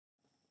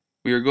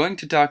We are going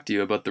to talk to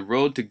you about the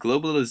road to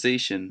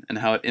globalization and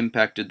how it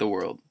impacted the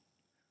world.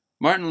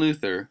 Martin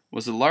Luther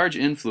was a large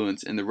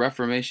influence in the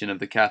Reformation of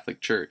the Catholic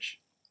Church.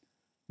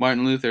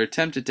 Martin Luther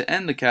attempted to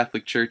end the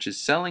Catholic Church's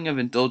selling of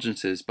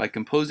indulgences by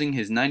composing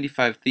his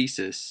 95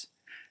 Theses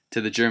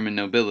to the German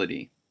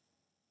nobility.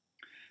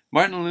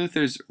 Martin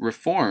Luther's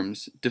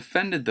reforms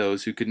defended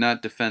those who could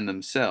not defend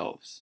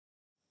themselves.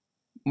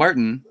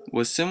 Martin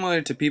was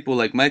similar to people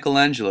like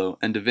Michelangelo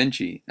and Da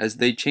Vinci as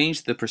they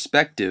changed the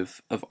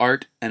perspective of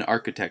art and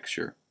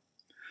architecture.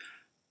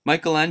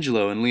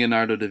 Michelangelo and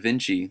Leonardo da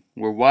Vinci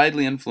were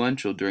widely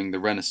influential during the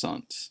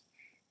Renaissance.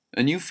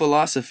 A new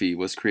philosophy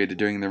was created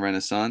during the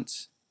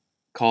Renaissance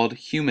called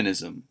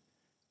humanism,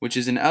 which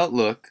is an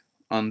outlook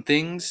on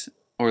things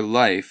or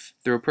life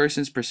through a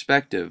person's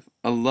perspective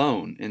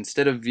alone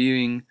instead of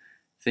viewing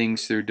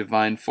things through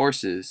divine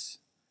forces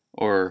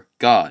or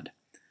God.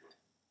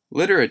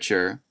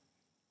 Literature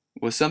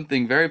was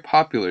something very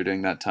popular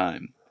during that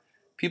time.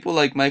 People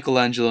like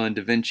Michelangelo and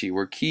Da Vinci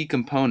were key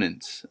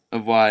components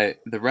of why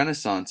the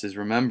Renaissance is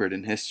remembered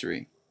in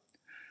history.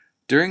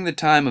 During the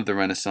time of the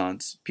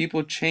Renaissance,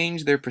 people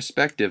changed their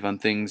perspective on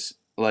things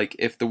like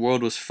if the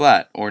world was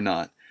flat or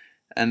not,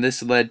 and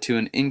this led to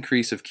an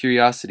increase of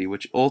curiosity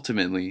which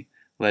ultimately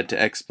led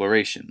to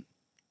exploration.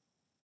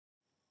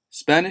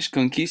 Spanish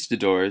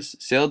conquistadors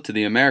sailed to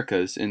the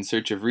Americas in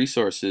search of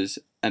resources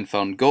and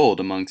found gold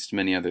amongst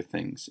many other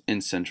things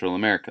in Central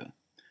America.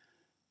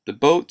 The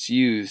boats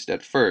used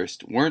at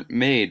first weren't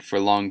made for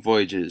long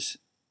voyages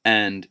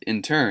and,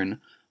 in turn,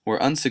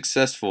 were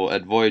unsuccessful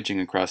at voyaging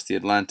across the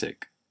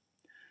Atlantic.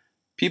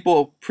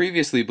 People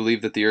previously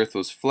believed that the Earth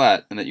was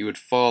flat and that you would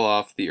fall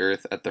off the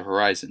Earth at the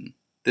horizon.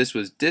 This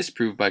was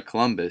disproved by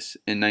Columbus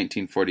in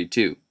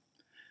 1942.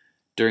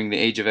 During the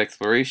Age of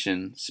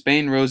Exploration,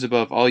 Spain rose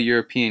above all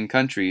European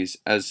countries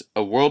as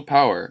a world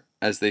power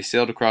as they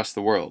sailed across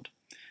the world.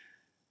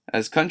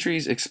 As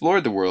countries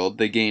explored the world,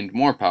 they gained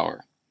more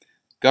power.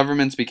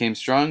 Governments became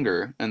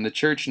stronger, and the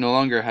church no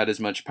longer had as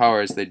much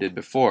power as they did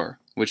before,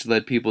 which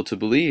led people to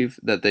believe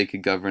that they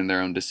could govern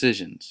their own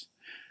decisions.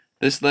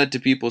 This led to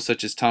people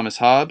such as Thomas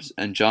Hobbes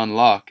and John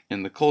Locke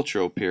in the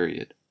cultural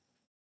period.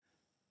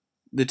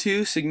 The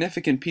two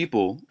significant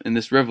people in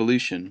this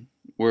revolution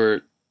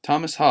were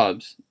Thomas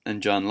Hobbes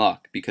and John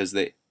Locke because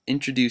they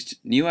introduced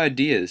new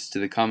ideas to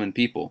the common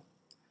people.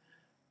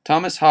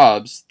 Thomas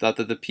Hobbes thought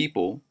that the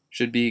people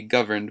should be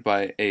governed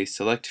by a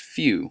select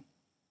few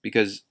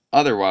because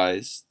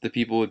otherwise the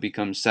people would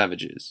become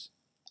savages.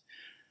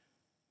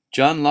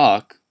 John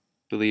Locke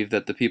believed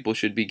that the people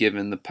should be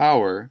given the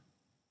power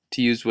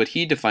to use what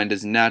he defined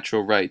as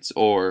natural rights,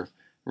 or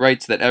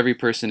rights that every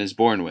person is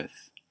born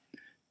with.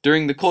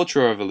 During the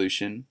Cultural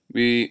Revolution,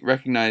 we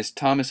recognize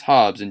Thomas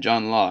Hobbes and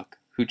John Locke,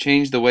 who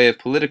changed the way of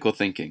political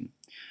thinking.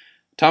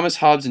 Thomas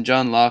Hobbes and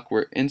John Locke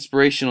were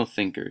inspirational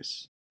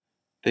thinkers.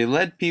 They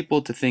led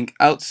people to think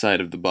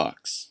outside of the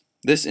box.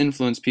 This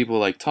influenced people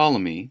like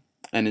Ptolemy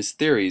and his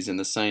theories in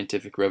the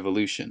scientific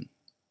revolution.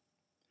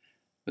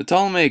 The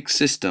Ptolemaic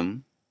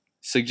system,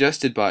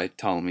 suggested by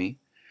Ptolemy,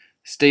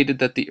 stated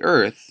that the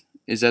Earth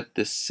is at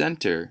the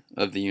center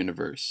of the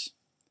universe.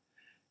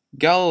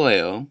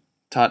 Galileo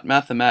taught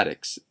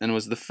mathematics and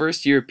was the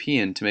first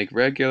European to make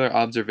regular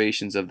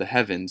observations of the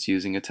heavens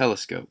using a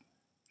telescope.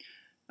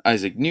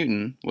 Isaac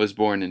Newton was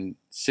born in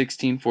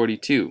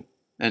 1642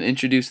 and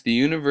introduced the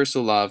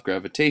universal law of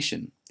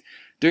gravitation.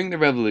 During the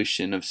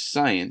revolution of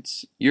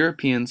science,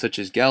 Europeans such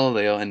as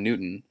Galileo and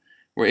Newton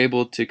were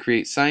able to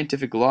create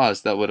scientific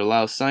laws that would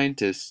allow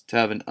scientists to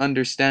have an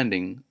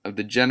understanding of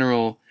the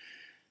general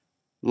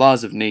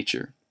laws of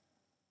nature.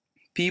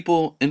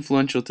 People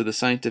influential to the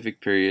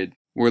scientific period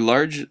were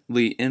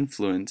largely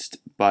influenced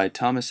by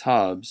Thomas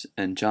Hobbes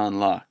and John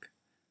Locke.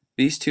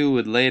 These two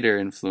would later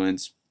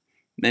influence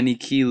many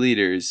key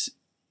leaders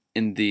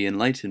in the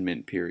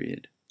Enlightenment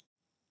period,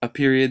 a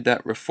period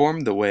that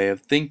reformed the way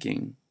of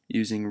thinking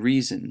using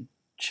reason,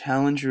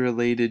 challenge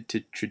related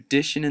to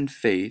tradition and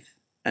faith,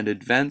 and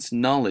advanced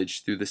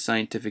knowledge through the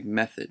scientific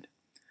method.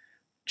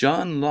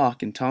 John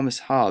Locke and Thomas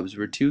Hobbes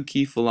were two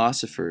key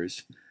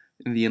philosophers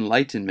in the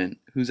Enlightenment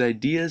whose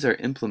ideas are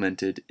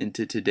implemented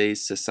into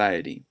today's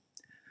society.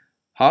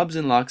 Hobbes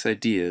and Locke's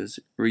ideas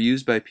were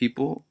used by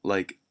people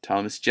like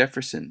Thomas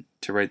Jefferson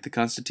to write the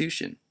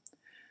Constitution.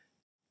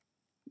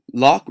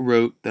 Locke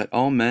wrote that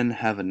all men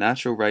have a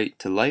natural right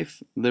to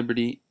life,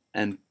 liberty,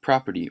 and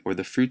property, or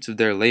the fruits of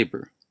their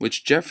labor,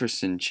 which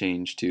Jefferson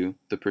changed to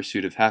the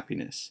pursuit of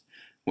happiness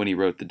when he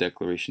wrote the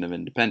Declaration of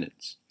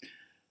Independence.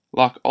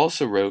 Locke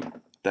also wrote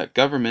that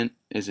government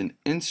is an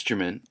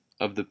instrument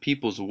of the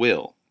people's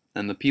will,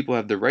 and the people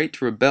have the right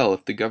to rebel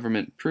if the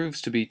government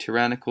proves to be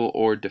tyrannical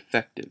or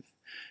defective.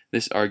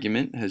 This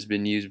argument has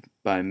been used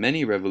by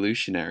many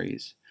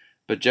revolutionaries,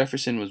 but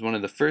Jefferson was one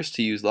of the first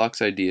to use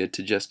Locke's idea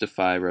to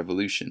justify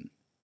revolution.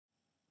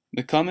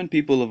 The common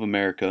people of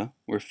America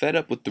were fed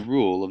up with the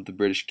rule of the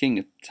British king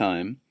at the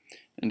time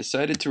and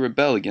decided to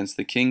rebel against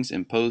the king's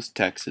imposed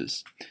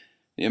taxes.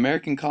 The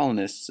American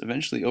colonists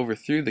eventually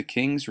overthrew the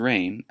king's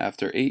reign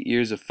after 8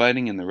 years of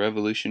fighting in the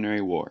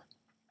Revolutionary War.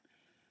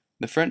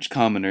 The French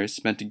commoners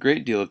spent a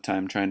great deal of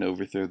time trying to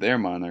overthrow their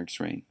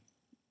monarch's reign.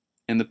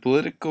 In the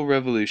political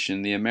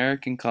revolution, the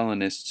American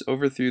colonists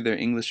overthrew their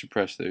English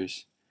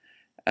oppressors,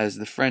 as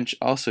the French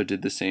also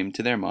did the same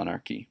to their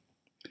monarchy.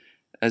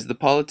 As the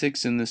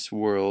politics in this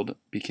world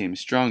became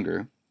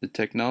stronger, the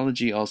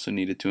technology also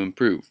needed to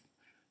improve.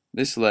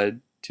 This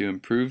led to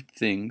improved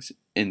things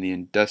in the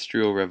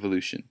Industrial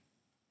Revolution.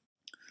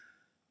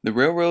 The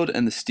railroad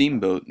and the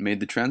steamboat made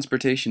the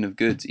transportation of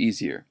goods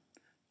easier.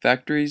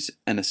 Factories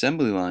and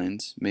assembly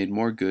lines made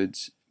more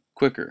goods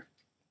quicker.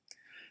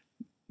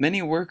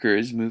 Many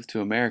workers moved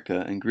to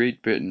America and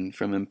Great Britain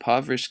from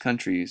impoverished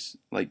countries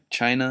like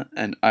China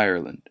and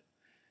Ireland.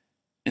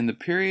 In the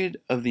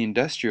period of the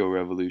Industrial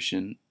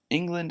Revolution,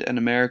 England and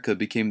America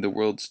became the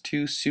world's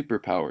two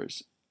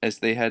superpowers, as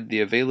they had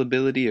the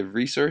availability of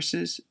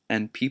resources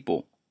and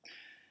people.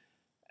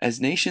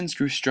 As nations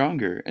grew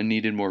stronger and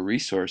needed more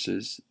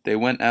resources, they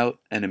went out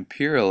and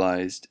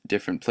imperialized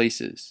different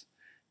places.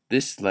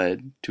 This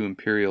led to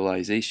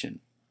imperialization.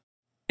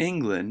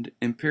 England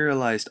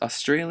imperialized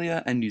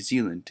Australia and New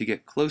Zealand to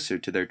get closer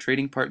to their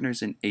trading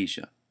partners in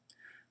Asia.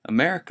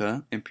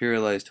 America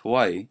imperialized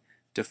Hawaii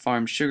to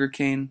farm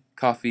sugarcane,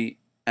 coffee,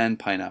 and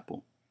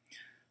pineapple.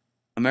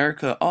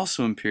 America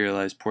also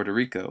imperialized Puerto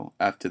Rico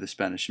after the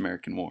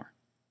Spanish-American War.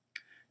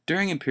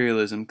 During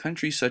imperialism,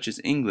 countries such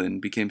as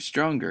England became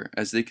stronger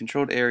as they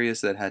controlled areas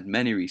that had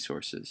many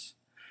resources.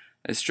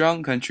 As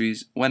strong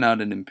countries went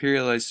out and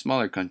imperialized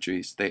smaller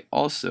countries, they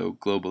also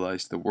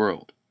globalized the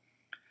world.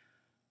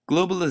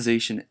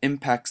 Globalization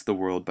impacts the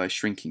world by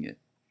shrinking it.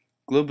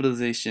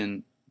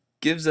 Globalization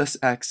gives us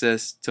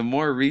access to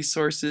more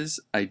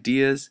resources,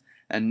 ideas,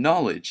 and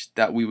knowledge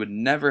that we would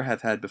never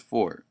have had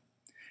before.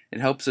 It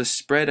helps us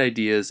spread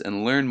ideas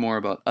and learn more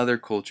about other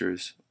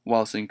cultures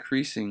whilst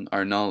increasing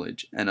our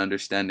knowledge and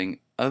understanding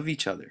of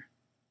each other.